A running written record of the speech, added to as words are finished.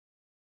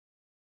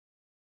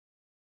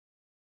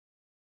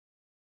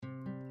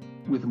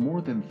With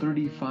more than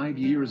 35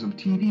 years of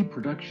TV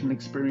production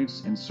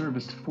experience and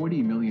serviced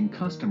 40 million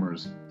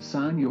customers,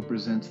 Sanyo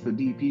presents the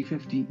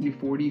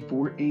DP50E44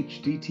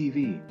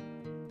 HDTV,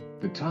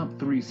 the top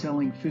 3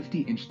 selling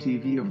 50-inch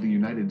TV of the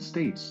United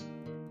States.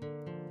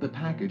 The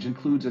package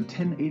includes a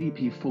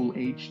 1080p Full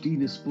HD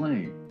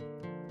display,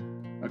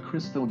 a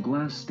crystal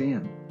glass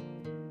stand,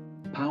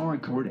 power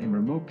cord and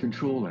remote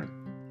controller,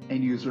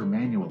 and user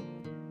manual.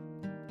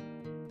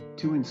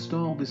 To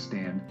install the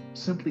stand,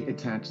 simply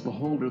attach the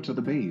holder to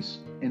the base,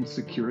 and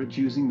secure it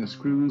using the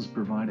screws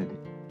provided.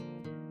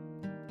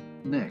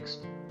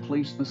 Next,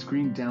 place the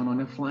screen down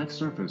on a flat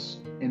surface,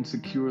 and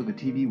secure the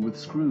TV with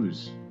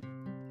screws.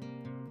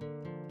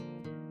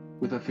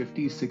 With a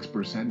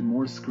 56%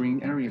 more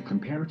screen area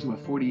compared to a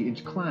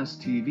 40-inch class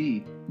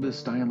TV, the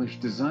stylish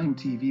design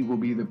TV will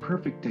be the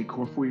perfect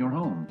decor for your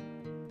home.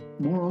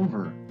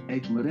 Moreover,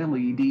 edge-lit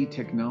LED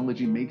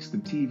technology makes the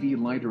TV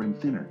lighter and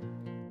thinner.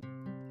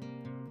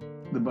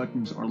 The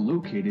buttons are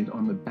located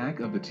on the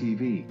back of the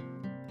TV.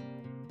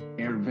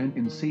 Air vent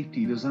and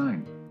safety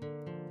design.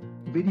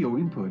 Video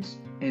inputs,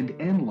 and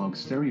analog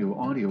stereo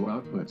audio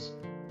outputs.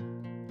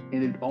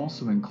 And it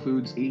also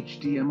includes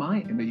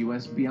HDMI and the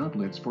USB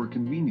outlets for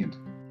convenient.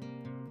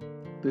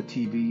 The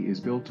TV is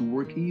built to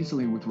work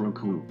easily with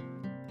Roku.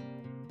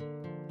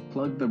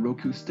 Plug the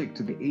Roku stick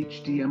to the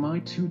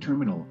HDMI 2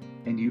 terminal,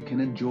 and you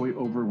can enjoy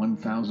over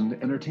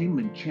 1,000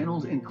 entertainment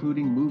channels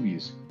including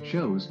movies,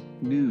 shows,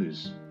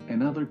 news,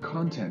 and other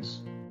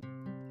contents.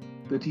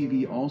 The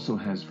TV also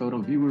has photo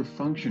viewer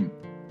function.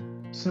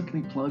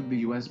 Simply plug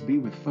the USB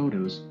with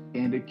photos,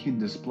 and it can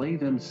display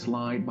them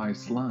slide by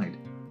slide.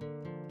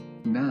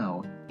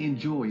 Now,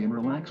 enjoy and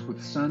relax with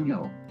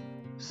Sanyo.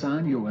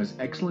 Sanyo has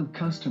excellent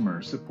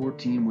customer support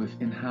team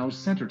with in-house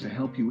center to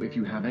help you if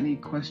you have any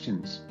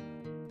questions.